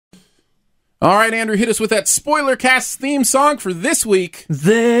All right, Andrew, hit us with that Spoiler Cast theme song for this week.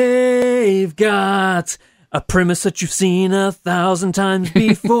 They've got a premise that you've seen 1,000 times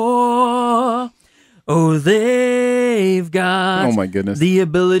before. Oh, they've got Oh my goodness. the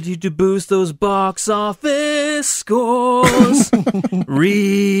ability to boost those box office scores.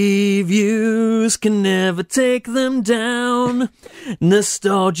 Reviews can never take them down.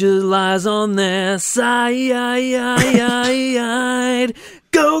 Nostalgia lies on their side.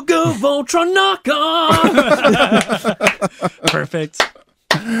 Go, go, Voltron, knock off! Perfect.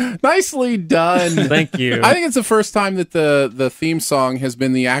 Nicely done. Thank you. I think it's the first time that the theme song has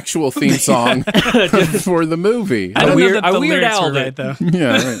been the actual theme song for the movie. I don't know that I the Weird lyrics were Owled right, it. though.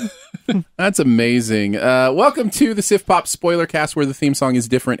 Yeah, right. That's amazing. Welcome to the Siftpop Spoiler Cast, where the theme song is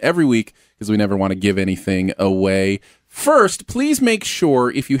different every week because we never want to give anything away. First, please make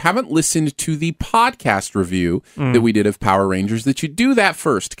sure, if you haven't listened to the podcast review that we did of Power Rangers, that you do that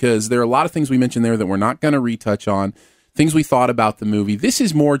first, because there are a lot of things we mentioned there that we're not going to retouch on, things we thought about the movie. This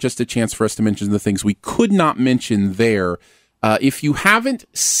is more just a chance for us to mention the things we could not mention there. If you haven't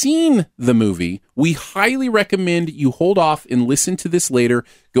seen the movie, we highly recommend you hold off and listen to this later.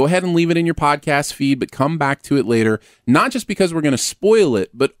 Go ahead and leave it in your podcast feed, but come back to it later. Not just because we're going to spoil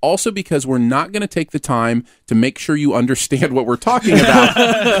it, but also because we're not going to take the time to make sure you understand what we're talking about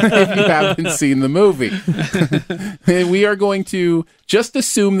if you haven't seen the movie. We are going to just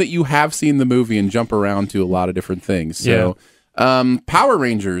assume that you have seen the movie and jump around to a lot of different things. So. Power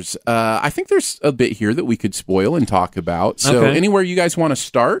Rangers. I think there's a bit here that we could spoil and talk about. So anywhere you guys want to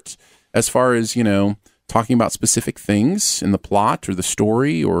start as far as, talking about specific things in the plot or the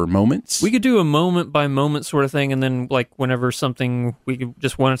story or moments? We could do a moment by moment sort of thing, and then whenever something we could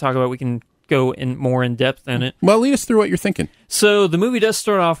just want to talk about, we can go in more in depth in it. Well, lead us through what you're thinking. So the movie does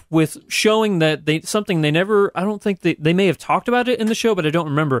start off with showing that something they never, I don't think they may have talked about it in the show, but I don't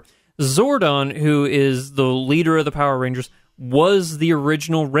remember. Zordon, who is the leader of the Power Rangers, was the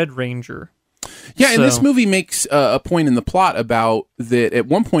original Red Ranger. Yeah, and this movie makes a point in the plot about that at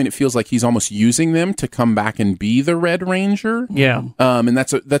one point it feels like he's almost using them to come back and be the Red Ranger. Yeah. And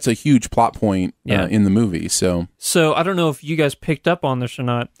that's a huge plot point in the movie. So I don't know if you guys picked up on this or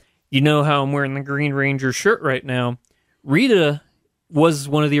not. You know how I'm wearing the Green Ranger shirt right now. Rita was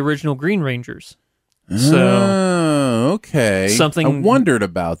one of the original Green Rangers. So okay. I wondered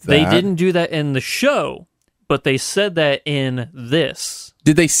about that. They didn't do that in the show, but they said that in this.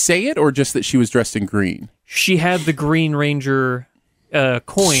 Did they say it, or just that she was dressed in green? She had the Green Ranger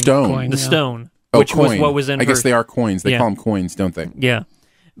coin. Stone. Stone. Oh, which coin. was what was in I guess they are coins. They Yeah. call them coins, don't they? Yeah.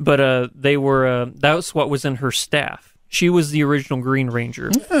 But they were, that was what was in her staff. She was the original Green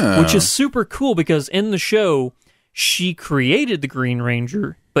Ranger, which is super cool because in the show, she created the Green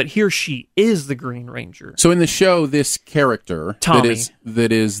Ranger, but here she is the Green Ranger. So in the show, this character Tommy.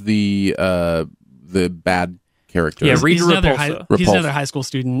 that is the bad character. Yeah, Rita He's another Repulsa. he's another high school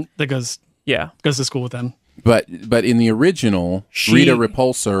student that goes to school with them. But in the original, Rita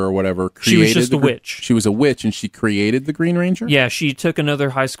Repulsa or whatever created. She was just a witch. She was a witch, and she created the Green Ranger. Yeah, she took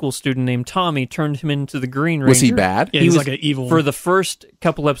another high school student named Tommy, turned him into the Green Ranger. Was he bad? Yeah, He he's was like an evil. For the first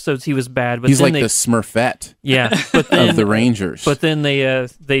couple episodes, he was bad. But He's then like the Smurfette but then, of the Rangers. But then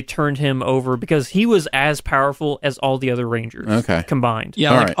they turned him over because he was as powerful as all the other Rangers combined.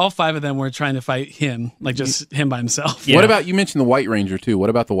 Yeah, all five of them were trying to fight him, like just him by himself. Yeah. What about, you mentioned the White Ranger too?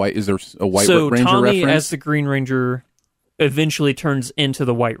 What about the White? Is there a White Ranger Tommy, reference? as the Green Ranger, eventually turns into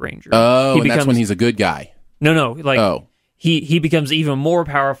the White Ranger. Oh, and that's when he's a good guy. No, he becomes even more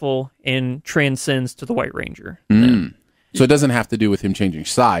powerful and transcends to the White Ranger. So it doesn't have to do with him changing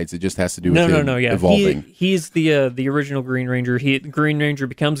sides. It just has to do with him evolving. He's the original Green Ranger. The Green Ranger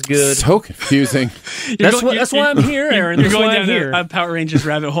becomes good. So confusing. That's why I'm here, Aaron. You're That's going why down I'm here. a Power Rangers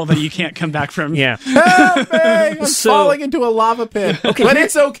rabbit hole that you can't come back from. Yeah. Help me! I'm falling into a lava pit. Okay, but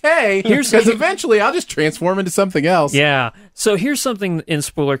it's okay, because eventually I'll just transform into something else. Yeah. So here's something in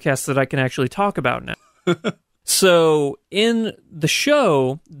Spoilercast that I can actually talk about now. So in the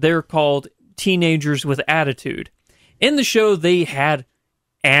show, they're called teenagers with attitude. In the show, they had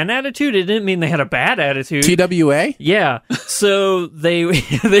an attitude. It didn't mean they had a bad attitude. TWA? Yeah. So they were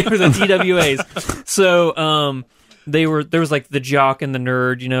the TWAs. So there was like the jock and the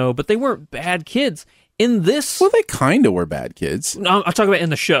nerd, but they weren't bad kids. In this, well, they kind of were bad kids. No, I'm talking about in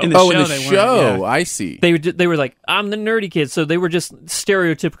the show. In the show, I see. They were like, I'm the nerdy kid, so they were just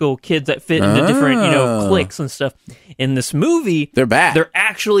stereotypical kids that fit into different, cliques and stuff. In this movie, they're bad. They're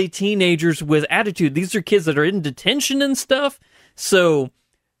actually teenagers with attitude. These are kids that are in detention and stuff. So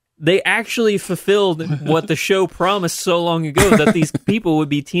they actually fulfilled what the show promised so long ago, that these people would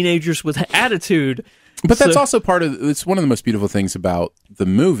be teenagers with attitude. But that's also part of, it's one of the most beautiful things about the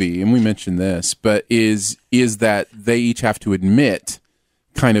movie, and we mentioned this, but is that they each have to admit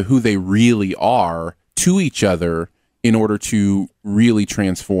kind of who they really are to each other in order to really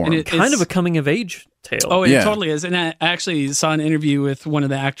transform. And kind of a coming of age tale. Oh, it totally is. And I actually saw an interview with one of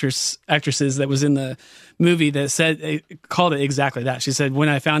the actresses that was in the movie that called it exactly that. She said, when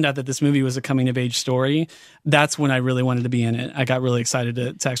I found out that this movie was a coming of age story, that's when I really wanted to be in it. I got really excited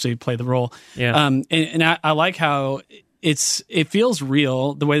to actually play the role. Yeah. And I like how it feels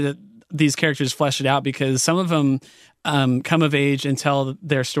real, the way that these characters flesh it out, because some of them come of age and tell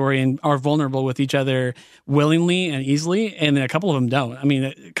their story and are vulnerable with each other willingly and easily, and then a couple of them don't. I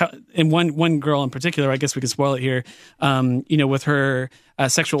mean, and one girl in particular, I guess we can spoil it here. With her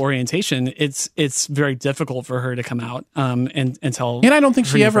sexual orientation, it's very difficult for her to come out and tell. And I don't think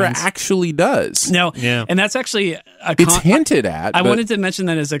she ever friends. actually does. No, Yeah. and that's actually It's hinted at. I but- wanted to mention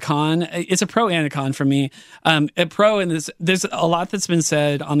that as a con. It's a pro and a con for me. A pro, and there's a lot that's been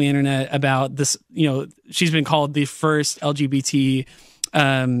said on the internet about this. She's been called the first LGBT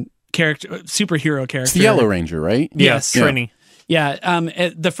superhero character. It's the Yellow Ranger, right? Yes. Trini. Yeah,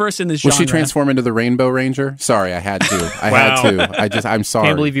 the first in this Was genre. she transform into the Rainbow Ranger? Sorry, I had to. I'm sorry.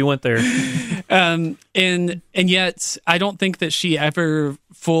 Can't believe you went there. And yet I don't think that she ever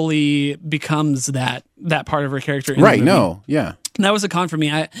fully becomes that part of her character. In Right, the movie. no, yeah. And that was a con for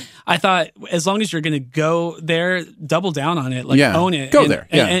me. I thought as long as you're going to go there, double down on it, own it, Go there,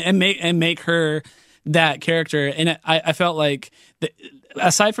 yeah. and make her that character. And I felt like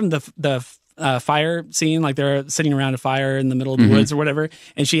aside from the fire scene, like they're sitting around a fire in the middle of the woods or whatever,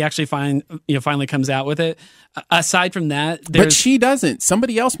 and she actually finally comes out with it. Aside from that, But she doesn't.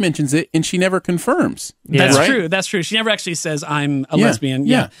 Somebody else mentions it, and she never confirms. That's Right? true. That's true. She never actually says I'm a Yeah, lesbian.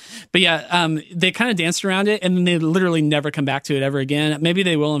 yeah. But they kind of danced around it, and then they literally never come back to it ever again. Maybe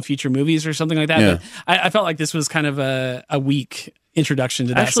they will in future movies or something like that. Yeah. But I felt like this was kind of a weak introduction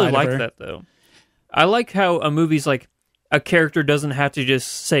to I that actually side like of her. that, though. I like how a movie's like a character doesn't have to just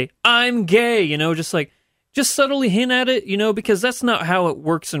say, I'm gay, just subtly hint at it, because that's not how it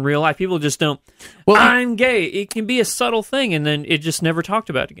works in real life. People just don't, I'm gay. It can be a subtle thing, and then it just never talked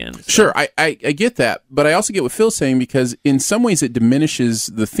about again. So. Sure, I get that, but I also get what Phil's saying, because in some ways it diminishes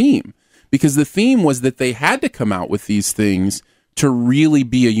the theme, because the theme was that they had to come out with these things to really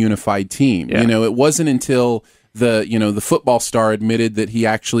be a unified team. Yeah. It wasn't until the football star admitted that he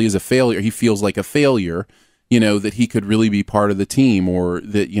actually is a failure, he feels like a failure, that he could really be part of the team, or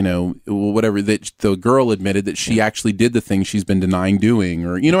that, whatever, that the girl admitted that she actually did the thing she's been denying doing,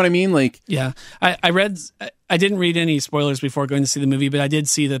 or, you know what I mean? Like, Yeah. I didn't read any spoilers before going to see the movie, but I did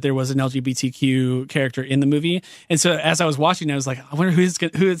see that there was an LGBTQ character in the movie. And so as I was watching, I was like, I wonder who it's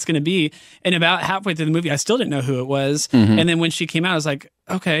going to be. And about halfway through the movie, I still didn't know who it was. Mm-hmm. And then when she came out, I was like,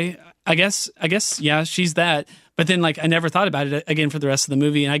 okay, I guess, yeah, she's that. But then, I never thought about it again for the rest of the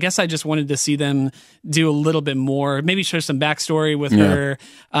movie. And I guess I just wanted to see them do a little bit more, maybe share some backstory with her,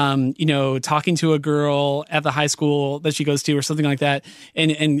 talking to a girl at the high school that she goes to or something like that.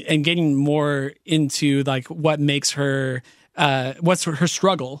 And getting more into what makes her, what's her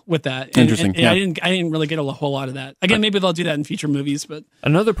struggle with that. And, Interesting, and yeah. I didn't really get a whole lot of that. Again, maybe they'll do that in future movies, but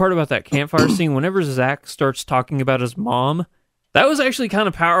Another part about that campfire scene, whenever Zach starts talking about his mom, that was actually kind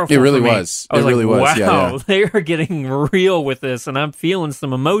of powerful. It really for me. was. I was It really was. wow, Yeah. they are getting real with this, and I'm feeling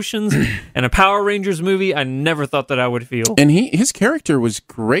some emotions. And a Power Rangers movie, I never thought that I would feel. and his character was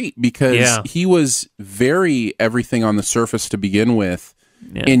great, because Yeah. he was very everything on the surface to begin with,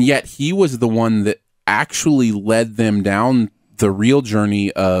 Yeah. and yet he was the one that actually led them down the real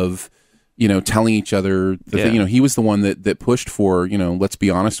journey of, telling each other the thing. He was the one that pushed for, let's be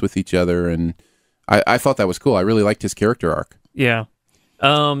honest with each other, and I thought that was cool. I really liked his character arc. Yeah.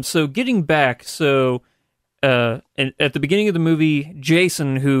 So getting back, and at the beginning of the movie,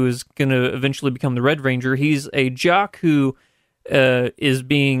 Jason, who is going to eventually become the Red Ranger, he's a jock who is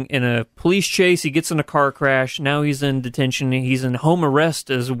being in a police chase. He gets in a car crash. Now he's in detention. He's in home arrest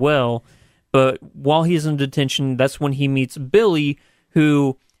as well. But while he's in detention, that's when he meets Billy,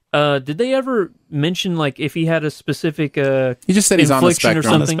 who... did they ever mention if he had a specific He just said he's on the infliction or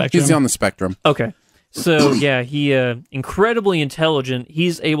spectrum. something? He's on the spectrum. Okay. So, yeah, he incredibly intelligent.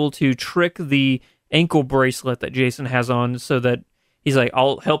 He's able to trick the ankle bracelet that Jason has on, so that he's like,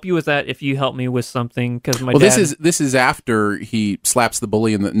 I'll help you with that if you help me with something, because my dad... This is after he slaps the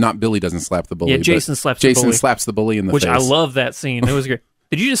bully in the... Not Billy doesn't slap the bully. Yeah, but Jason slaps the Jason bully. slaps the bully in the Which face. I love that scene. It was great.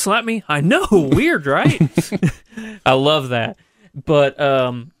 Did you just slap me? I know. Weird, right? I love that. But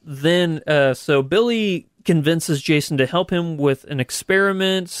then, so Billy convinces Jason to help him with an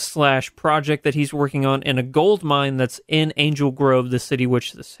experiment / project that he's working on in a gold mine that's in Angel Grove, the city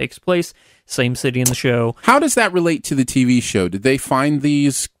which this takes place. Same city in the show. How does that relate to the TV show? Did they find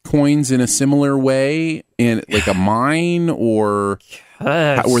these coins in a similar way in like a mine, or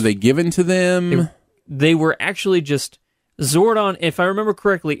were they given to them? They were actually just Zordon. If I remember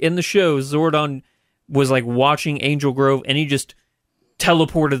correctly, in the show, Zordon was like watching Angel Grove, and he just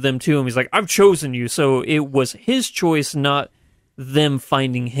teleported them to him. He's like, "I've chosen you," so it was his choice, not them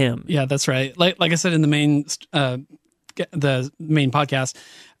finding him. Yeah, that's right. Like I said in the main podcast,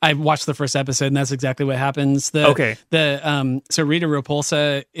 I watched the first episode, and that's exactly what happens. So Rita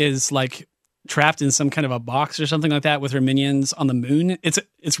Repulsa is like trapped in some kind of a box or something like that with her minions on the moon.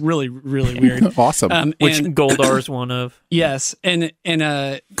 It's really, really weird. Awesome. Which Goldar is one of. Yes, and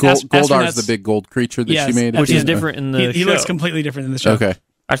Goldar is the big gold creature that she made, which is different in the show. He looks completely different in the show. Okay.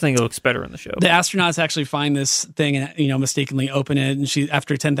 I think it looks better in the show. The astronauts actually find this thing and mistakenly open it, and she,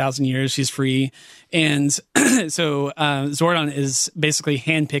 after 10,000 years, she's free. And so Zordon is basically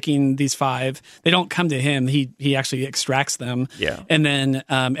handpicking these 5. They don't come to him; he actually extracts them. Yeah, and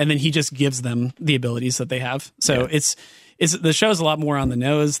then he just gives them the abilities that they have. So it's the show's a lot more on the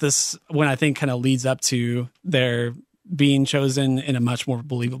nose. This one, I think, kind of leads up to their being chosen in a much more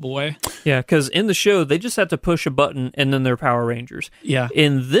believable way. Yeah, because in the show, they just have to push a button and then they're Power Rangers. Yeah.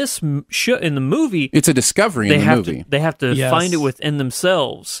 In this show, in the movie, it's a discovery in the movie. They have to find it within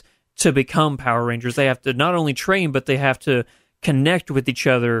themselves to become Power Rangers. They have to not only train, but they have to connect with each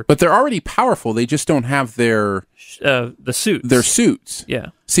other. But they're already powerful. They just don't have their the suits. Their suits. Yeah.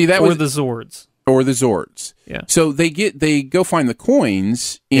 See, that was the Zords. Or the Zords. Yeah. So they go find the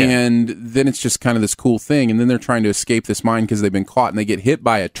coins, and then it's just kind of this cool thing, and then they're trying to escape this mine because they've been caught, and they get hit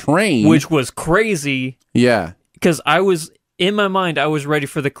by a train. Which was crazy. Yeah. Because in my mind, I was ready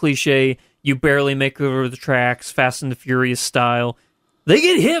for the cliche, you barely make it over the tracks, Fast and the Furious style. They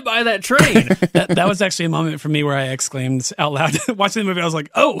get hit by that train. that was actually a moment for me where I exclaimed out loud. Watching the movie, I was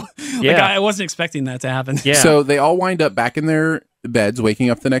like, oh! Yeah. Like, I wasn't expecting that to happen. Yeah. So they all wind up back in their beds,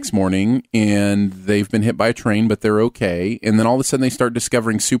 waking up the next morning, and they've been hit by a train, but they're okay. And then all of a sudden they start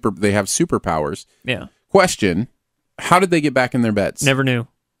discovering they have superpowers. Yeah. Question, how did they get back in their beds? Never knew.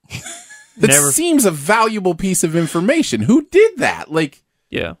 That seems a valuable piece of information. Who did that? Like,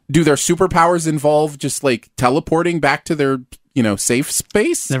 yeah. Do their superpowers involve just like teleporting back to their, safe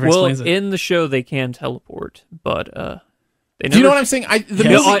space? Never explains it. In the show they can teleport, but do you know what I'm saying?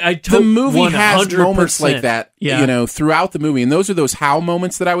 The movie has moments like that, throughout the movie, and those are those how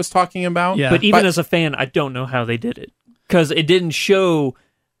moments that I was talking about. Yeah. But even as a fan, I don't know how they did it, because it didn't show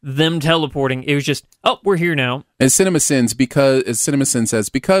them teleporting. It was just, oh, we're here now. As CinemaSin says,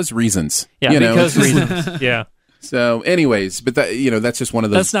 because reasons. Yeah, because reasons. Yeah. So, anyways, but that's just one of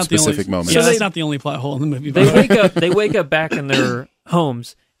those specific moments. Yeah, that's not the only plot hole in the movie. They wake up back in their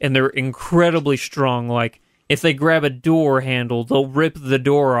homes, and they're incredibly strong. Like, if they grab a door handle, they'll rip the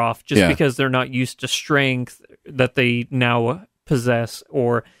door off just because they're not used to strength that they now possess.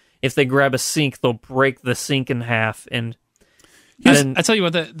 Or if they grab a sink, they'll break the sink in half. And I tell you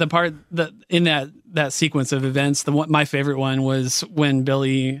what, the part that in that sequence of events, my favorite one was when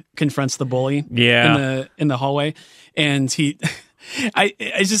Billy confronts the bully. Yeah. in the hallway, and he.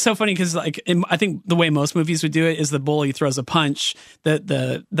 It's just so funny because, like, I think the way most movies would do it is the bully throws a punch,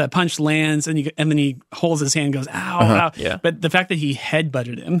 the punch lands, and then he holds his hand and goes, ow, ow. Yeah. But the fact that he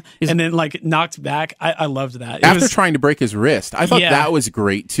headbutted him and then, like, knocked back, I loved that. After trying to break his wrist. I thought that was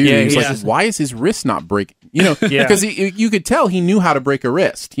great, too. Yeah, he was like, why is his wrist not breaking? Because you could tell he knew how to break a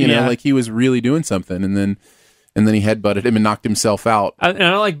wrist, like he was really doing something, and then he headbutted him and knocked himself out. And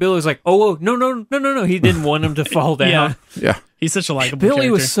I like Billy was like, oh, no. He didn't want him to fall down. Yeah. He's such a likable Billy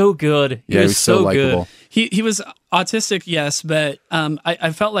character. was so good. He was so likable. He was autistic, yes, but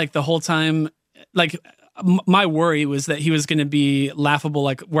I felt like the whole time, like, my worry was that he was going to be laughable,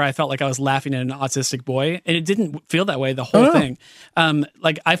 like where I felt like I was laughing at an autistic boy, and it didn't feel that way the whole thing.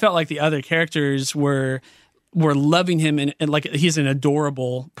 Like, I felt like the other characters were loving him and like he's an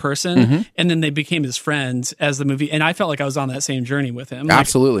adorable person, and then they became his friends as the movie, and I felt like I was on that same journey with him.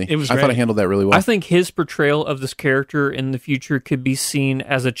 Absolutely. It was I great. thought I handled that really well. I think his portrayal of this character in the future could be seen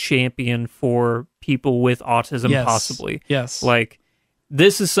as a champion for people with autism, possibly. Yes. Like,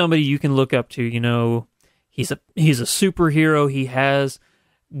 this is somebody you can look up to, he's a superhero. He has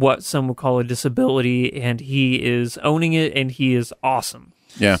what some would call a disability, and he is owning it, and he is awesome.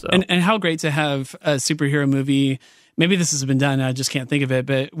 Yeah. So. And how great to have a superhero movie. Maybe this has been done, I just can't think of it,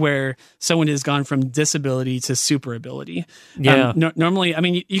 but where someone has gone from disability to super ability. Yeah. Normally, I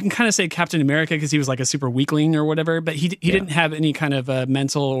mean, you can kind of say Captain America because he was like a super weakling or whatever, but he didn't have any kind of a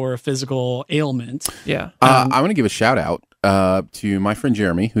mental or a physical ailment. Yeah. I want to give a shout out to my friend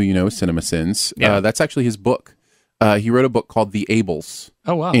Jeremy, who you know is Cinema Sins. Yeah. That's actually his book. He wrote a book called The Ables.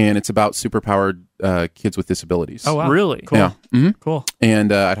 Oh, wow. And it's about superpowered kids with disabilities. Oh, wow. Really? Cool. Yeah. Mm-hmm. Cool.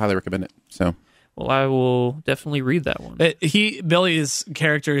 And I'd highly recommend it. So. Well, I will definitely read that one. Billy's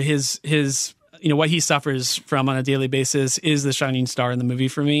character, his what he suffers from on a daily basis is the shining star in the movie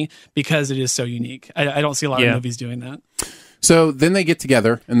for me because it is so unique. I don't see a lot of movies doing that. So then they get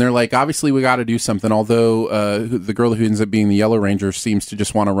together and they're like, obviously we got to do something. Although the girl who ends up being the Yellow Ranger seems to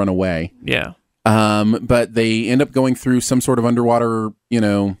just want to run away. Yeah. But they end up going through some sort of underwater,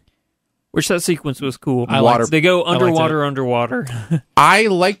 Which that sequence was cool. Water. They go underwater. I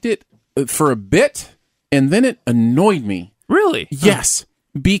liked it for a bit, and then it annoyed me. Really? Yes,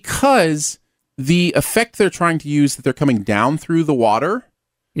 because the effect they're trying to use that they're coming down through the water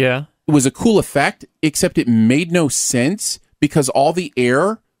Yeah. was a cool effect, except it made no sense because all the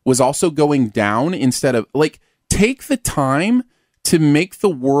air was also going down instead of, take the time to make the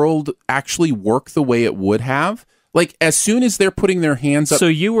world actually work the way it would have. Like, as soon as they're putting their hands up... So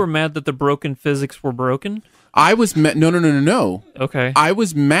you were mad that the broken physics were broken? I was no. Okay. I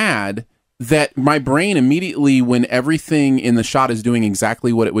was mad that my brain immediately, when everything in the shot is doing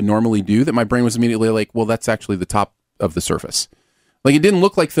exactly what it would normally do, that my brain was immediately like, well, that's actually the top of the surface. Like, it didn't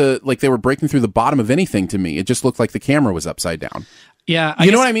look like they were breaking through the bottom of anything to me. It just looked like the camera was upside down. Yeah.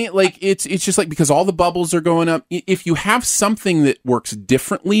 You know what I mean? Like, it's just like, because all the bubbles are going up. If you have something that works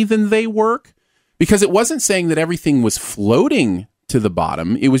differently than they work, because it wasn't saying that everything was floating to the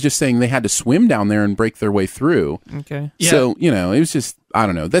bottom. It was just saying they had to swim down there and break their way through. Okay. Yeah. So, it was just, I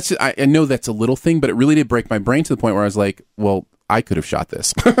don't know. I know that's a little thing, but it really did break my brain to the point where I was like, well, I could have shot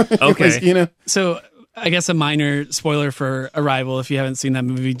this. Okay. So I guess a minor spoiler for Arrival. If you haven't seen that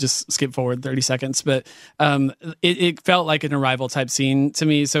movie, just skip forward 30 seconds. But it felt like an Arrival type scene to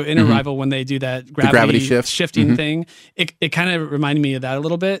me. So in Arrival, when they do that gravity shifting thing, it kind of reminded me of that a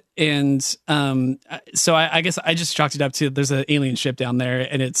little bit. And so I guess I just chalked it up to there's an alien ship down there,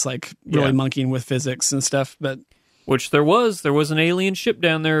 and it's like really monkeying with physics and stuff. But which there was an alien ship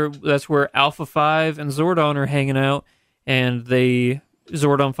down there. That's where Alpha 5 and Zordon are hanging out, and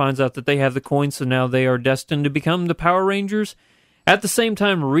Zordon finds out that they have the coin, so now they are destined to become the Power Rangers. At the same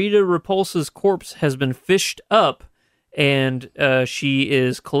time, Rita Repulsa's corpse has been fished up, and she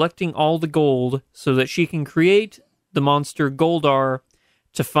is collecting all the gold so that she can create the monster Goldar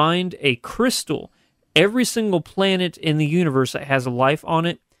to find a crystal. Every single planet in the universe that has life on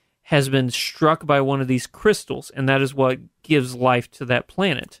it has been struck by one of these crystals, and that is what gives life to that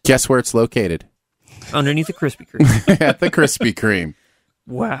planet. Guess where it's located? Underneath the Krispy Kreme. At the Krispy Kreme.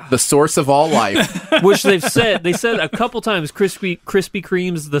 Wow. The source of all life. Which they said a couple times, Krispy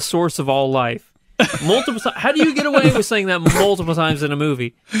Kreme's the source of all life. Multiple times. How do you get away with saying that multiple times in a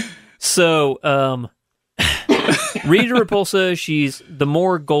movie? So, Rita Repulsa, the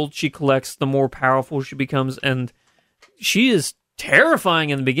more gold she collects, the more powerful she becomes, and she is terrifying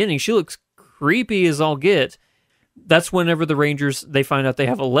in the beginning. She looks creepy as all get. That's whenever the Rangers, they find out they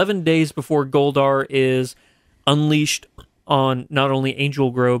have 11 days before Goldar is unleashed on not only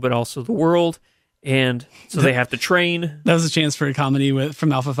Angel Grove, but also the world. And so they have to train. That was a chance for a comedy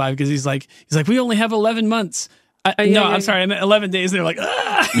from Alpha 5 because he's like, we only have 11 months. I'm sorry, I meant 11 days. They're like,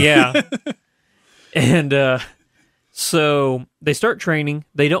 ah! Yeah. And so they start training.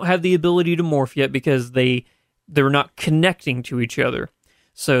 They don't have the ability to morph yet because they're not connecting to each other.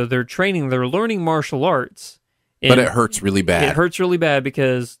 So they're training, they're learning martial arts. But it hurts really bad. It hurts really bad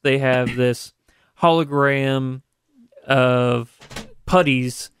because they have this hologram of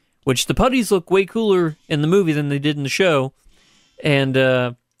putties, which the putties look way cooler in the movie than they did in the show. And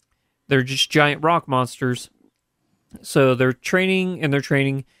they're just giant rock monsters. So they're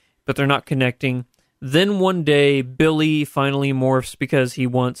training, but they're not connecting. Then one day, Billy finally morphs because he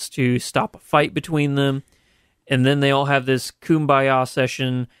wants to stop a fight between them. And then they all have this kumbaya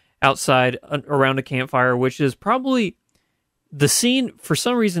session outside around a campfire, which is probably the scene. For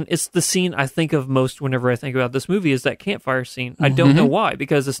some reason, it's the scene I think of most whenever I think about this movie is that campfire scene. I don't know why,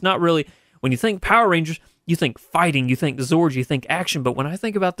 because it's not really, when you think Power Rangers, you think fighting, you think Zords, you think action. But when I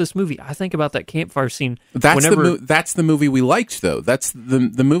think about this movie, I think about that campfire scene. That's the movie we liked, though. That's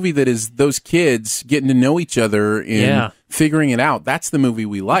the movie that is those kids getting to know each other and figuring it out. That's the movie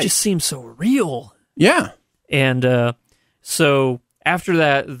we like. It just seems so real. Yeah. And so after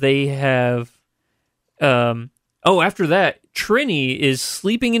that, they have... after that, Trini is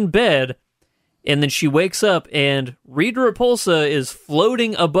sleeping in bed, and then she wakes up, and Rita Repulsa is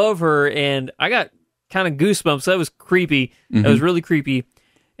floating above her, and I got kind of goosebumps. That was creepy. Mm-hmm. That was really creepy.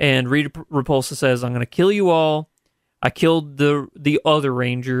 And Rita Repulsa says, I'm going to kill you all. I killed the other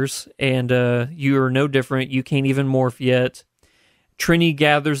Rangers, and you are no different. You can't even morph yet. Trini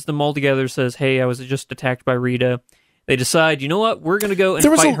gathers them all together, says, hey, I was just attacked by Rita. They decide, you know what? We're going to go and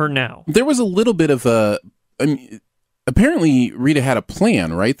fight her now. There was a little bit of a... I mean, apparently, Rita had a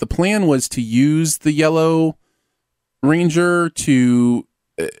plan, right? The plan was to use the Yellow Ranger to,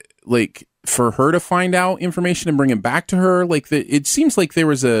 for her to find out information and bring it back to her. It seems like there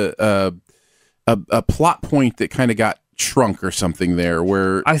was a plot point that kind of got shrunk or something there.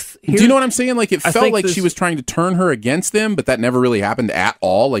 Where do you know what I'm saying? Like it felt like she was trying to turn her against them, but that never really happened at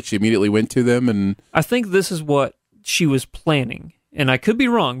all. Like she immediately went to them, and I think this is what she was planning, and I could be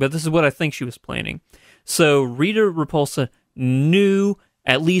wrong, but this is what I think she was planning. So Rita Repulsa knew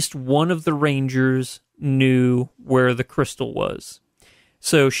at least one of the Rangers knew where the crystal was.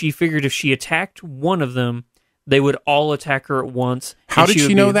 So she figured if she attacked one of them, they would all attack her at once. How did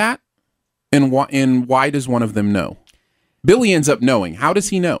she know that? And why does one of them know? Billy ends up knowing. How does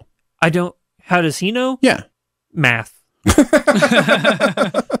he know? How does he know? Yeah. Math.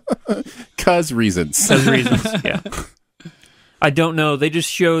 Cause reasons. Yeah. I don't know. They just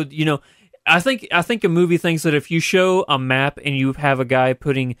showed, I think a movie thinks that if you show a map and you have a guy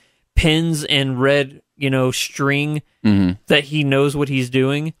putting pins and red, string, that he knows what he's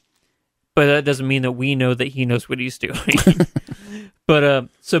doing. But that doesn't mean that we know that he knows what he's doing. But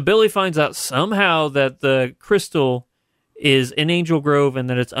so Billy finds out somehow that the crystal is in Angel Grove and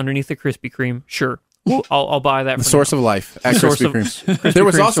that it's underneath the Krispy Kreme. Sure. I'll buy that. The source of life at Krispy Kreme. There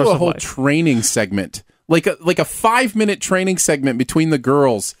was also a whole training segment, like a 5-minute training segment between the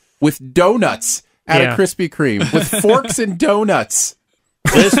girls with donuts at a Krispy Kreme with forks and donuts.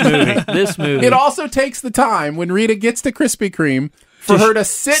 This movie. It also takes the time when Rita gets to Krispy Kreme for her to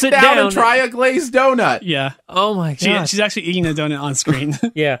sit down and try a glazed donut. Yeah. Oh my god. She's actually eating a donut on screen.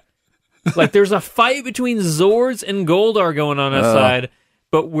 Yeah. Like there's a fight between Zords and Goldar going on outside,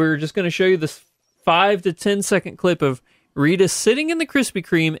 but we're just going to show you this 5 to 10 second clip of Rita sitting in the Krispy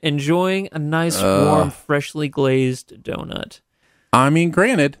Kreme enjoying a nice, warm, freshly glazed donut. I mean,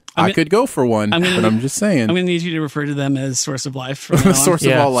 granted, I could go for one, but I'm just saying. I'm going to need you to refer to them as source of life. Source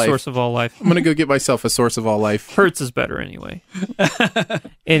of all life. Source of all life. I'm going to go get myself a source of all life. Hertz is better anyway.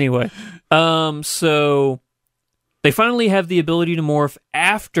 So they finally have the ability to morph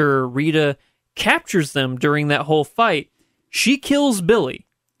after Rita captures them during that whole fight. She kills Billy.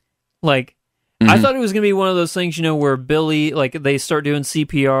 I thought it was going to be one of those things, where Billy, they start doing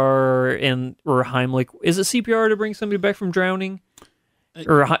CPR or Heimlich. Is it CPR to bring somebody back from drowning?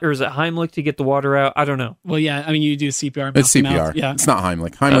 Or is it Heimlich to get the water out? I don't know. Well, yeah, I mean, you do CPR. It's CPR. Mouth. Yeah. It's not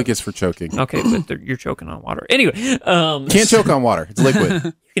Heimlich. Heimlich is for choking. Okay, but you're choking on water. Anyway. Can't choke on water. It's liquid.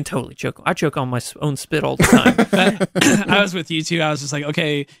 You can totally choke. I choke on my own spit all the time. I was with you, too. I was just like,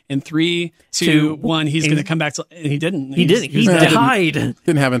 okay, in 3, 2, 1, he's going to come back. And he didn't. He didn't. He died.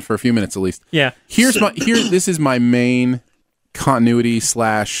 Didn't happen for a few minutes, at least. Yeah. This is my main continuity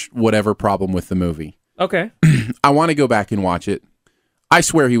 / whatever problem with the movie. Okay. I want to go back and watch it. I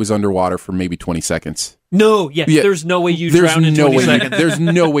swear he was underwater for maybe 20 seconds. No, there's no way you drown in 20 seconds. There's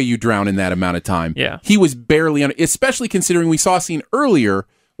no way you drown in that amount of time. Yeah. He was barely under, especially considering we saw a scene earlier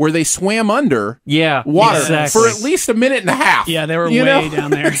where they swam under water for at least a minute and a half. Yeah, they were way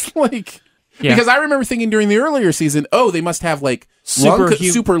down there. It's because I remember thinking during the earlier season, they must have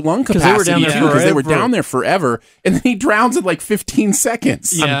super lung capacity because they were down there forever. And then he drowns in 15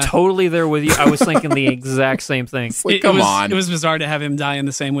 seconds. Yeah. I'm totally there with you. I was thinking the exact same thing. Come on. It was bizarre to have him die in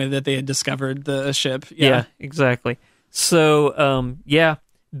the same way that they had discovered the ship. Yeah, exactly. So,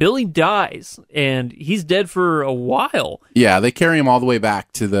 Billy dies, and he's dead for a while. Yeah, they carry him all the way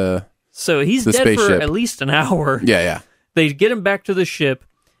back to the So he's dead spaceship for at least an hour. Yeah. They get him back to the ship.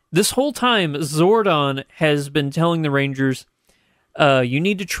 This whole time, Zordon has been telling the Rangers, you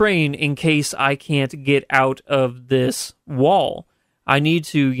need to train in case I can't get out of this wall. I need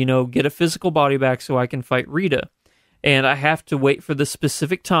to, get a physical body back so I can fight Rita. And I have to wait for the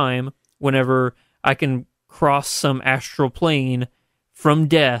specific time whenever I can cross some astral plane from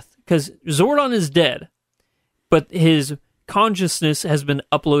death. Because Zordon is dead, but his consciousness has been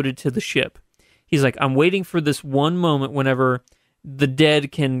uploaded to the ship. He's like, I'm waiting for this one moment whenever the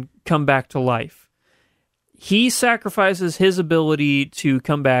dead can come back to life. He sacrifices his ability to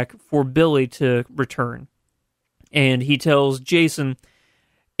come back for Billy to return. And he tells Jason,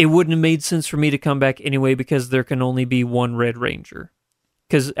 it wouldn't have made sense for me to come back anyway because there can only be one Red Ranger.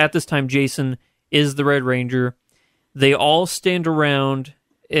 Because at this time, Jason is the Red Ranger. They all stand around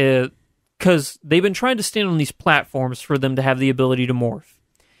because they've been trying to stand on these platforms for them to have the ability to morph.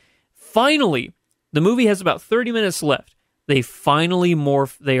 Finally, the movie has about 30 minutes left. They finally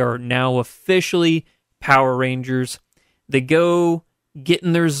morph. They are now officially Power Rangers. They go get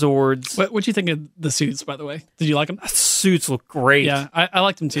in their Zords. What'd you think of the suits, by the way? Did you like them? Suits look great. Yeah, I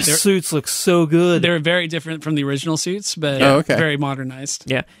liked them too. The suits look so good. They were very different from the original suits, but very modernized.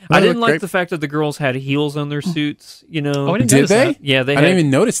 Yeah. I didn't like the fact that the girls had heels on their suits, you know. Oh, I didn't Did notice they? that. Yeah, they I didn't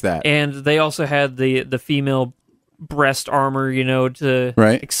even notice that. And they also had the female breast armor, you know, to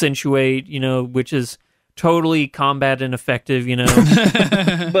accentuate, you know, which is totally combat ineffective, you know.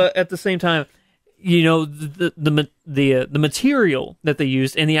 But at the same time, you know, the material that they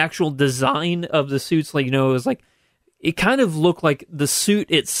used and the actual design of the suits, like, you know, it was like, it kind of looked like the suit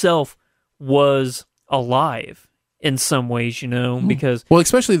itself was alive in some ways, you know, because... Well,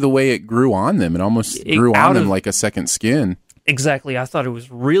 especially the way it grew on them. It almost grew on them like a second skin. Exactly. I thought it was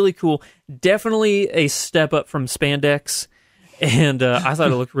really cool. Definitely a step up from spandex. And I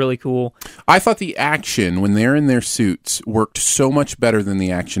thought it looked really cool. I thought the action, when they're in their suits, worked so much better than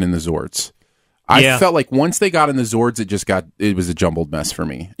the action in the Zords. I felt like once they got in the Zords, it was a jumbled mess for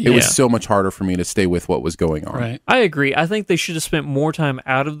me. It was so much harder for me to stay with what was going on. Right. I agree. I think they should have spent more time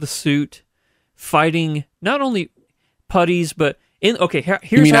out of the suit fighting not only putties, but here's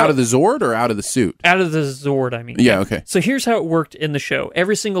You mean out of the Zord or out of the suit? Out of the Zord, I mean. Yeah, okay. So here's how it worked in the show.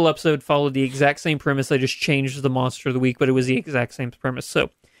 Every single episode followed the exact same premise. They just changed the monster of the week, but it was the exact same premise. So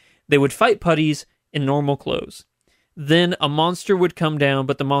they would fight putties in normal clothes. Then a monster would come down,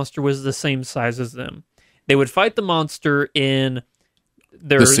 but the monster was the same size as them. They would fight the monster in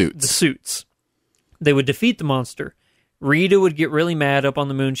the suits. They would defeat the monster. Rita would get really mad up on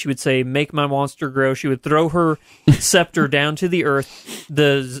the moon. She would say, "Make my monster grow." She would throw her scepter down to the earth.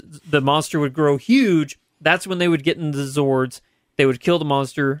 The monster would grow huge. That's when they would get into the Zords. They would kill the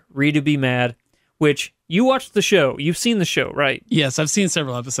monster. Rita would be mad. Which, you watched the show. You've seen the show, right? Yes, I've seen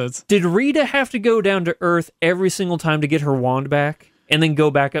several episodes. Did Rita have to go down to Earth every single time to get her wand back? And then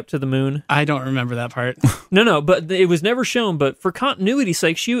go back up to the moon? I don't remember that part. No, but it was never shown. But for continuity's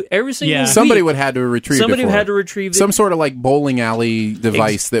sake, every single week, somebody would have to retrieve somebody had to retrieve it. Some sort of like bowling alley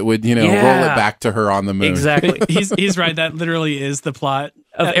device that would, roll it back to her on the moon. Exactly. He's right. That literally is the plot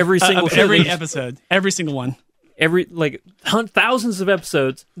of every single show. Every episode. Every single one. Thousands of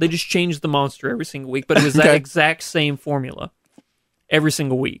episodes, they just changed the monster every single week, but it was that exact same formula every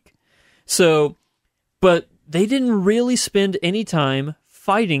single week. So, but they didn't really spend any time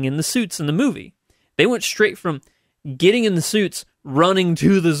fighting in the suits in the movie. They went straight from getting in the suits, running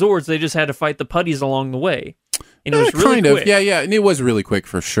to the Zords. They just had to fight the putties along the way. And it was really quick. Yeah, and it was really quick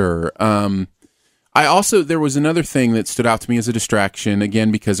for sure. There was another thing that stood out to me as a distraction,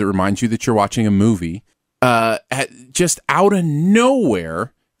 again, because it reminds you that you're watching a movie. Just out of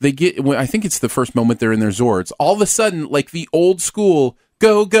nowhere, they get, I think it's the first moment they're in their Zords, all of a sudden, like the old school,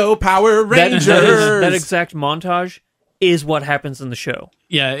 go Power Rangers! That exact montage is what happens in the show.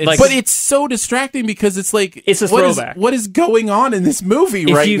 Yeah, but it's so distracting because it's like, it's a throwback. What is going on in this movie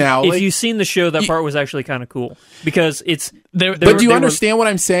now? If you've seen the show, that part was actually kind of cool because it's. But do you understand what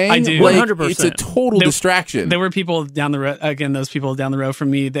I'm saying? I do. 100%. It's a total distraction. There were people down the road. Again, those people down the road from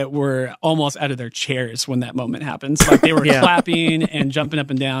me that were almost out of their chairs when that moment happens. Like they were clapping and jumping up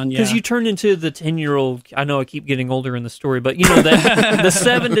and down. Because you turned into the 10-year-old. I know I keep getting older in the story, but that the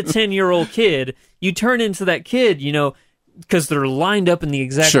 7 to 10-year-old kid. You turn into that kid. Because they're lined up in the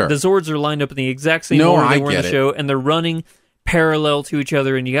exact... Sure. The Zords are lined up in the exact same order they were in the show, and they're running parallel to each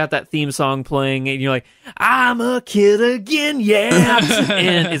other, and you got that theme song playing, and you're like, I'm a kid again, yeah!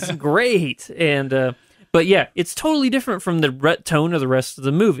 And it's great. And but yeah, it's totally different from the tone of the rest of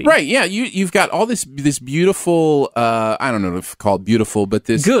the movie. Right, yeah. You've got all this beautiful... I don't know if it's called beautiful, but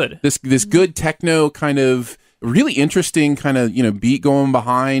this good techno kind of... really interesting kind of, beat going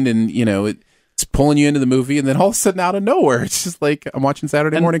behind, and, it's pulling you into the movie, and then all of a sudden, out of nowhere, it's just like I'm watching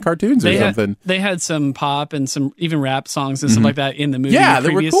Saturday morning cartoons or something. They had some pop and some even rap songs and stuff like that in the movie. Yeah, they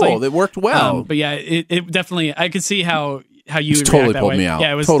were cool. They worked well. But yeah, it definitely, I could see how you would totally react that pulled way. me out.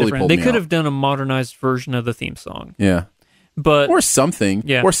 Yeah, it was totally different. They could have done a modernized version of the theme song. Yeah. Or something.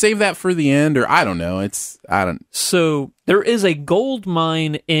 Yeah. Or save that for the end, or I don't know. So there is a gold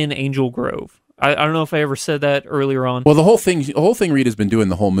mine in Angel Grove. I don't know if I ever said that earlier on. Well, the whole thing Rita's been doing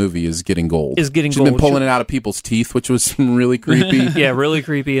the whole movie is getting gold. She's been pulling it out of people's teeth, which was really creepy. Yeah, really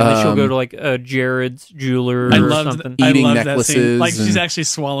creepy. And then she'll go to like Jared's jeweler or something. Eating I love necklaces. That scene. Like she's actually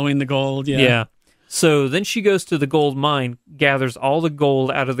swallowing the gold. Yeah. So then she goes to the gold mine, gathers all the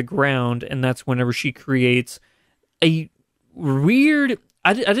gold out of the ground, and that's whenever she creates a weird...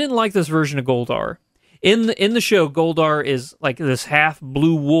 I didn't like this version of Goldar. In the show, Goldar is like this half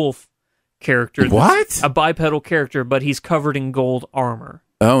blue wolf character. What? A bipedal character, but he's covered in gold armor.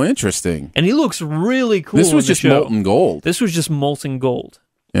 Oh, interesting. And he looks really cool. This was in the just show. molten gold. This was just molten gold.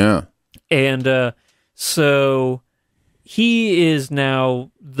 Yeah. And so he is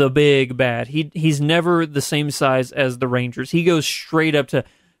now the big bad. He's never the same size as the Rangers. He goes straight up to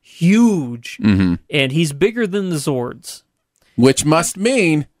huge, and he's bigger than the Zords. Which must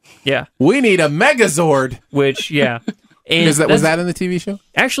mean Yeah. we need a Megazord. Which, yeah. And Was that in the TV show?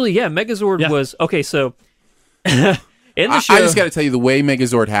 Actually, yeah, Megazord was... Okay, so... in the show... I just got to tell you, the way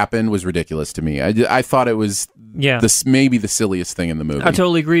Megazord happened was ridiculous to me. I thought it was maybe the silliest thing in the movie. I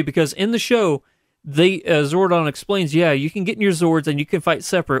totally agree, because in the show, Zordon explains, you can get in your Zords and you can fight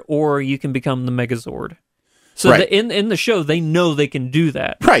separate, or you can become the Megazord. So Right. in the show, they know they can do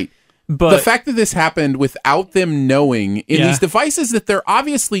that. Right. But the fact that this happened without them knowing in these devices that they're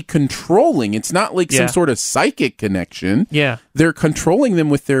obviously controlling, it's not like some sort of psychic connection. Yeah. They're controlling them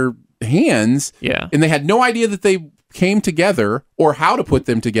with their hands. Yeah. And they had no idea that they came together or how to put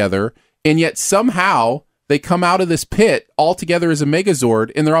them together. And yet somehow they come out of this pit all together as a Megazord,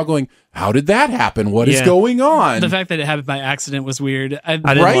 and they're all going, how did that happen? What is going on? The fact that it happened by accident was weird. I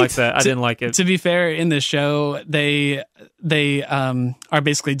didn't like that. I didn't like it. To be fair, in the show, they are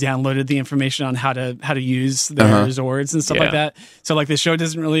basically downloaded the information on how to use their Zords and stuff like that. So like the show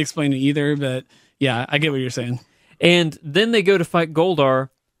doesn't really explain it either, but yeah, I get what you're saying. And then they go to fight Goldar,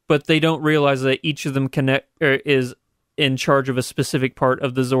 but they don't realize that each of them is in charge of a specific part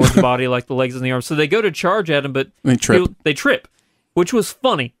of the Zord's body, like the legs and the arms. So they go to charge at him, but they trip, which was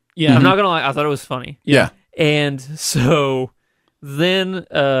funny. Yeah. I'm not going to lie. I thought it was funny. Yeah. And so then...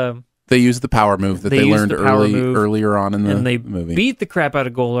 they use the power move that they learned earlier on in the movie. And they beat the crap out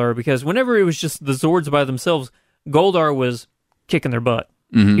of Goldar, because whenever it was just the Zords by themselves, Goldar was kicking their butt.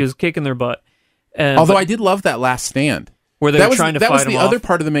 Mm-hmm. He was kicking their butt. Although I did love that last stand. Where they were trying to fight him off. That was the other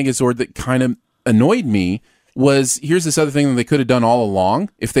part of the Megazord that kind of annoyed me, was here's this other thing that they could have done all along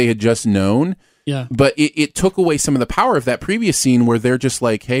if they had just known. Yeah. But it took away some of the power of that previous scene where they're just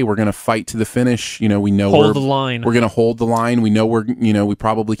like, hey, we're going to fight to the finish. You know, we know hold the line. We're going to hold the line. We know we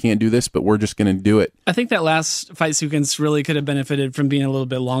probably can't do this, but we're just going to do it. I think that last fight sequence really could have benefited from being a little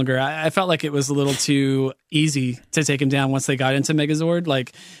bit longer. I felt like it was a little too easy to take him down once they got into Megazord.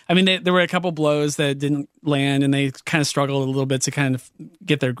 Like, I mean, there were a couple blows that didn't land, and they kind of struggled a little bit to kind of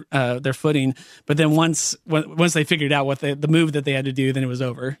get their footing. But then once they figured out what the move that they had to do, then it was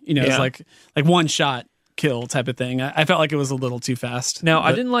over. You know, it's like one shot kill type of thing. I felt like it was a little too fast. Now,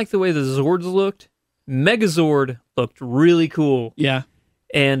 I didn't like the way the Zords looked. Megazord looked really cool. Yeah.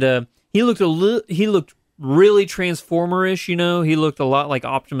 And he looked really Transformer-ish, you know? He looked a lot like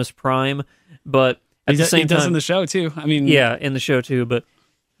Optimus Prime, but at the same time... He does in the show, too. I mean... Yeah, in the show, too, but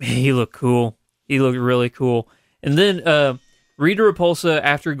man, he looked cool. He looked really cool. And then Rita Repulsa,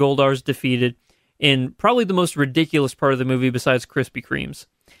 after Goldar's defeated, in probably the most ridiculous part of the movie besides Krispy Kreme's,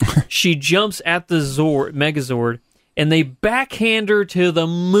 she jumps at the Megazord, and they backhand her to the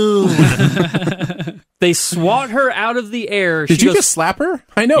moon. They swat her out of the air. Did you just slap her?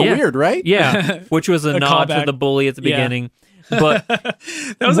 I know, weird, right? Yeah, which was a nod to the bully at the beginning. But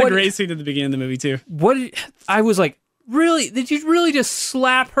that was a great scene at the beginning of the movie, too. I was like, really? Did you really just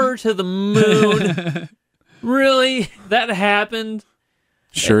slap her to the moon? Really? That happened?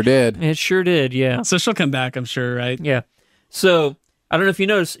 Sure did. It sure did, yeah. So she'll come back, I'm sure, right? Yeah. So, I don't know if you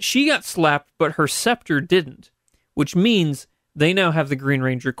noticed, she got slapped, but her scepter didn't, which means they now have the Green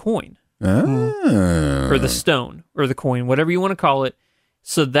Ranger coin. Or the stone, or the coin, whatever you want to call it.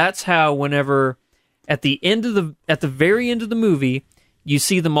 So that's how whenever, at the very end of the movie, you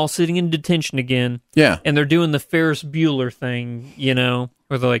see them all sitting in detention again. Yeah. And they're doing the Ferris Bueller thing, you know,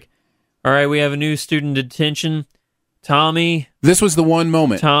 where they're like, all right, we have a new student in detention. Tommy. This was the one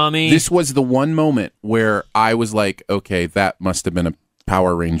moment. Tommy. This was the one moment where I was like, okay, that must have been a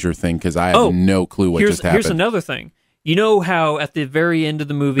Power Ranger thing, because I have no clue what just happened. Here's another thing. You know how at the very end of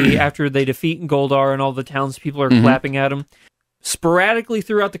the movie, after they defeat Goldar and all the townspeople are clapping at him, sporadically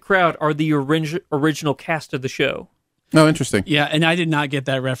throughout the crowd are the original cast of the show. Oh, interesting. Yeah, and I did not get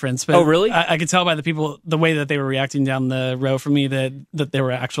that reference. But oh, really? I could tell by the people, the way that they were reacting down the row for me, that they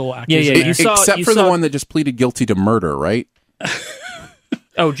were actual actors. Yeah. Except for the one that just pleaded guilty to murder, right?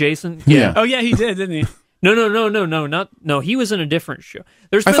 Oh, Jason? Yeah. Oh, yeah, he did, didn't he? No, he was in a different show.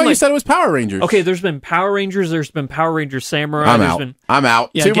 I thought you said it was Power Rangers. Okay, there's been Power Rangers, there's been Power Ranger Samurai. I'm out.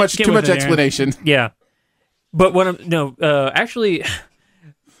 Yeah, too much explanation. Yeah. But actually,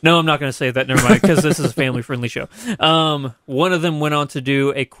 No, I'm not going to say that. Never mind, because this is a family-friendly show. One of them went on to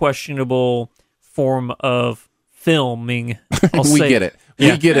do a questionable form of filming. We get it.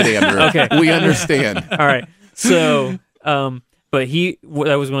 We get it, Andrew. Okay. We understand. All right. So, but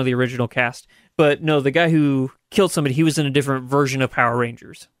that was one of the original cast. But no, the guy who killed somebody, he was in a different version of Power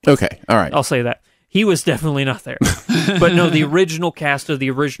Rangers. Okay. All right. I'll say that. He was definitely not there. But no, the original cast of the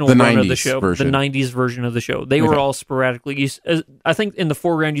original run of the show, version. the 90s version of the show, they were all sporadically. I think in the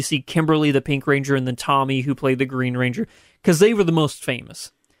foreground you see Kimberly, the Pink Ranger, and then Tommy, who played the Green Ranger, because they were the most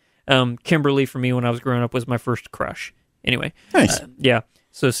famous. Kimberly, for me, when I was growing up, was my first crush. Anyway. Nice. Yeah.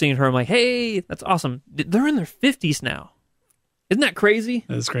 So seeing her, I'm like, hey, that's awesome. They're in their 50s now. Isn't that crazy?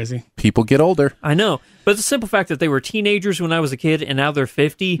 That is crazy. People get older. I know. But the simple fact that they were teenagers when I was a kid and now they're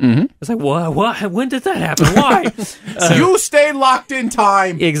 50, it's like, what? When did that happen? Why? You stay locked in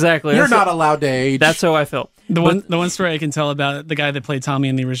time. Exactly. You're not allowed to age. That's how I felt. The one story I can tell about the guy that played Tommy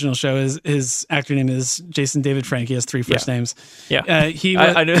in the original show is his actor name is Jason David Frank. He has 3 first names. Yeah.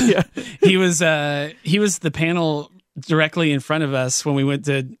 I know. Yeah. he was the panel directly in front of us when we went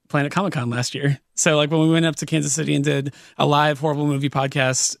to Planet Comic-Con last year. So like when we went up to Kansas City and did a live horrible movie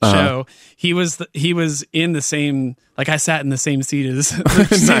podcast show, he was in the same, like I sat in the same seat as the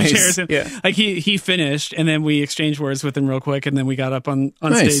same chairs. And, like he finished and then we exchanged words with him real quick and then we got up on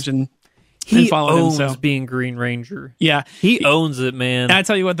stage and followed owns him. So being Green Ranger. Yeah. He owns it, man. And I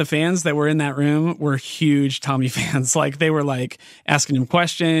tell you what, the fans that were in that room were huge Tommy fans. Like they were like asking him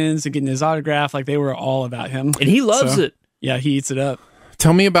questions and getting his autograph. Like they were all about him. And he loves it. Yeah, he eats it up.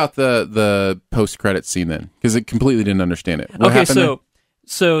 Tell me about the post-credit scene then, because I completely didn't understand it. What happened there?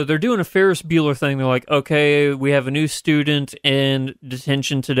 So they're doing a Ferris Bueller thing. They're like, okay, we have a new student in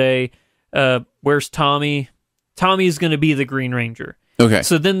detention today. Where's Tommy? Tommy's going to be the Green Ranger. Okay.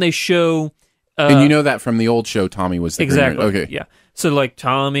 So then they show... and you know that from the old show, Tommy was the Green Ranger. Okay. Yeah. So like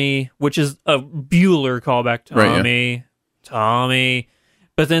Tommy, which is a Bueller callback. Tommy.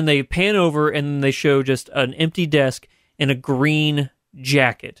 But then they pan over and they show just an empty desk and a green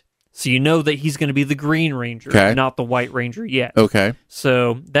jacket. So you know that he's going to be the Green Ranger, not the White Ranger yet. Okay.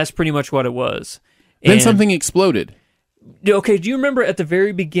 So that's pretty much what it was. Then something exploded. Okay, do you remember at the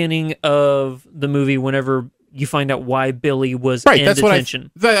very beginning of the movie whenever you find out why Billy was in detention?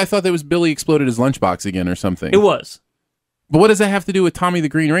 I thought that was Billy exploded his lunchbox again or something. It was. But what does that have to do with Tommy the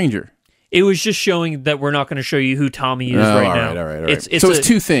Green Ranger? It was just showing that we're not going to show you who Tommy is right now. All right. So it's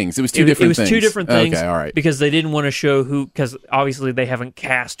 2 things. It was two different things. It was 2 different things. Okay, all right. Because they didn't want to show who, because obviously they haven't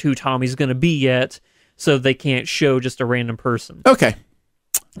cast who Tommy's going to be yet, so they can't show just a random person. Okay.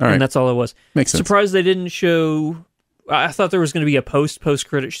 All right. And that's all it was. Makes sense. Surprised they didn't show... I thought there was going to be a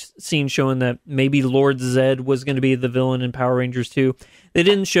post-credit scene showing that maybe Lord Zed was going to be the villain in Power Rangers 2. They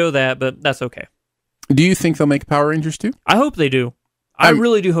didn't show that, but that's okay. Do you think they'll make Power Rangers 2? I hope they do. I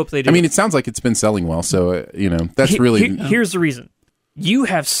really do hope they do. I mean, it sounds like it's been selling well, so, that's really... Here's the reason. You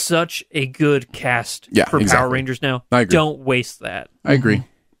have such a good cast for Power Rangers now. I agree. Don't waste that. I agree.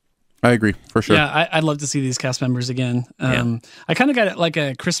 I agree, for sure. Yeah, I'd love to see these cast members again. I kind of got like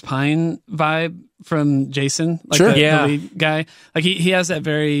a Chris Pine vibe from Jason, like the lead guy. Like he has that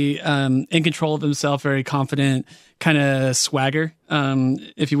very in control of himself, very confident kind of swagger,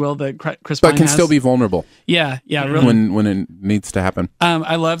 if you will, that Chris Pine but can has. still be vulnerable. Yeah, really. When it needs to happen.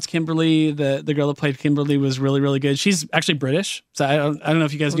 I loved Kimberly. The girl that played Kimberly was really, really good. She's actually British, so I don't know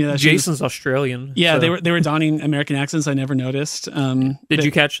if you guys knew that. Jason's Australian. Yeah, so. they were donning American accents. I never noticed. Did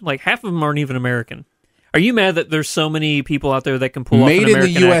you catch? Like half of them aren't even American. Are you mad that there's so many people out there that can pull off an American Made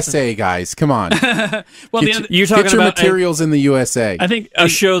in the USA, accent? Guys. Come on. Well, you're talking get your about materials in the USA. I think a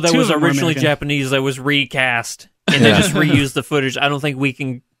show that was originally American. Japanese that was recast and they just reused the footage. I don't think we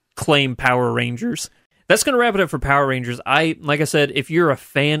can claim Power Rangers. That's going to wrap it up for Power Rangers. Like I said, if you're a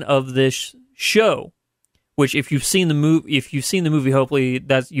fan of this show, which if you've seen the movie, hopefully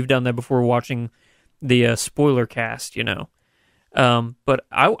you've done that before watching the spoiler cast, But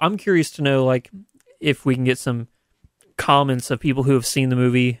I'm curious to know, like, if we can get some comments of people who have seen the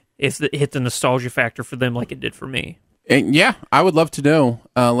movie, if it hit the nostalgia factor for them like it did for me. And yeah, I would love to know.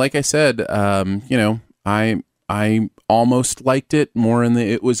 Like I said, I almost liked it more in the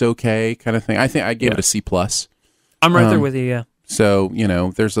it was okay kind of thing. I think I gave it a C+. I'm right there with you, yeah. So,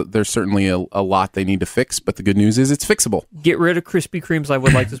 there's certainly a lot they need to fix, but the good news is it's fixable. Get rid of Krispy Kremes. I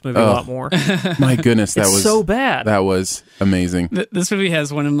would like this movie a lot more. My goodness, that was so bad. That was amazing. This movie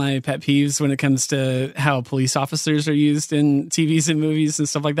has one of my pet peeves when it comes to how police officers are used in TVs and movies and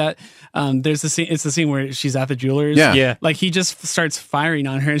stuff like that. There's the scene. It's the scene where she's at the jeweler's. Yeah. Like he just starts firing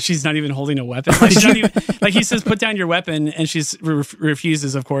on her, and she's not even holding a weapon. Like, she's not even, like he says, "Put down your weapon," and she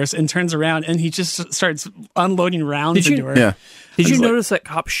refuses, of course, and turns around, and he just starts unloading rounds into her. Yeah. Did you notice that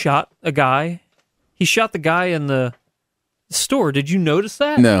cop shot a guy? He shot the guy in the store. Did you notice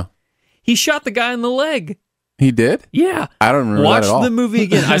that? No. He shot the guy in the leg. He did? Yeah. I don't remember Watch that at all. the movie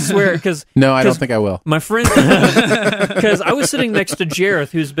again. I swear, because No, I don't think I will. my friend, because I was sitting next to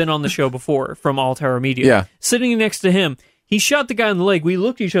Jareth, who's been on the show before from All Tower Media. Yeah. Sitting next to him, he shot the guy in the leg. We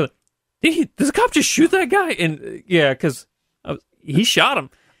looked at each other. Does the cop just shoot that guy? And yeah, because he shot him.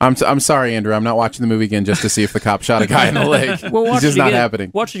 I'm sorry, Andrew. I'm not watching the movie again just to see if the cop shot a guy in the leg. Well, It's just not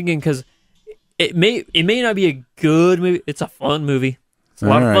happening. Watch it again because it may not be a good movie. It's a fun movie. It's a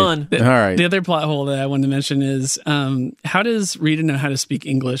lot of fun. All right. The other plot hole that I wanted to mention is how does Rita know how to speak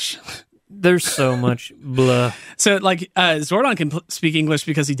English? There's so much blah. So, like, Zordon can speak English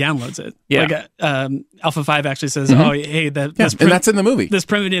because he downloads it. Yeah. Like, Alpha 5 actually says, oh, hey, and that's in the movie. this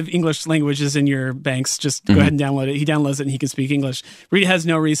primitive English language is in your banks. Just go ahead and download it. He downloads it and he can speak English. Rita has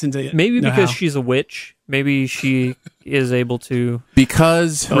no reason to Maybe know because how. she's a witch. Maybe she is able to.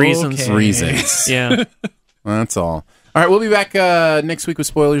 Because Reasons. Okay. reasons. Yeah. That's all. All right, we'll be back next week with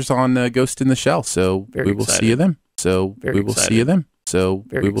spoilers on Ghost in the Shell. So Very we will excited. see you then. So Very we will excited. see you then. So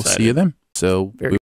Very we will excited. see you then. So Very we